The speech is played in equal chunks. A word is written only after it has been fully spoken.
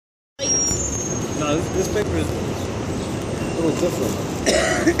No, this paper is a little different.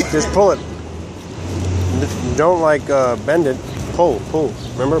 Just pull it. Don't like bend it. Pull.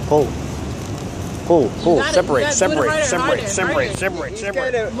 Remember, pull. Separate.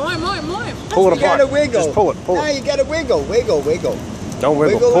 More. Pull it apart. You gotta wiggle. Just pull it. No, you gotta wiggle. Don't wiggle.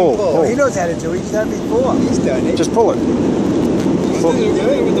 Wiggle and Pull. pull. He knows how to do it. He's done it before. He's done it. Just pull it. Pull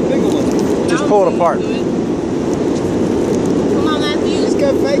it with the bigger one. Just pull it apart. Come on, Matthew. He's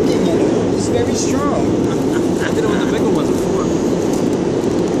got Viking in it. He's very strong. I did it with the bigger ones before.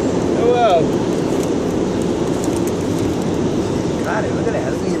 Oh, wow. Got it. Look at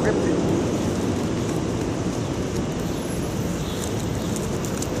that. Look at you ripped it.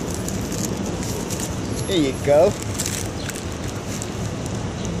 There you go.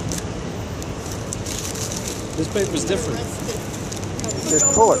 This paper's different. Just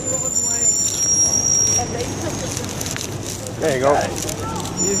pull it. There you go.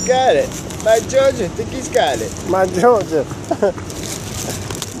 He's got it. My Georgia, I think he's got it. My Georgia.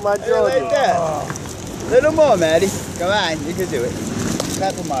 My How you Georgia. like that? Little more, Maddie. Come on, you can do it.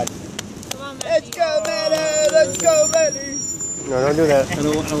 Couple more. Come on, Matthew. Let's go, Maddie. Let's go, Maddie. No, don't do that. I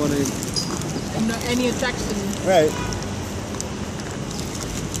don't want to. No, any attraction. Right.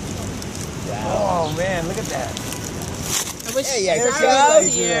 Oh man, look at that. I wish Hey, yeah, Sarah go. was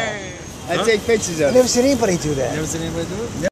here. I take pictures of it. I've never seen anybody do that. Never seen anybody do it?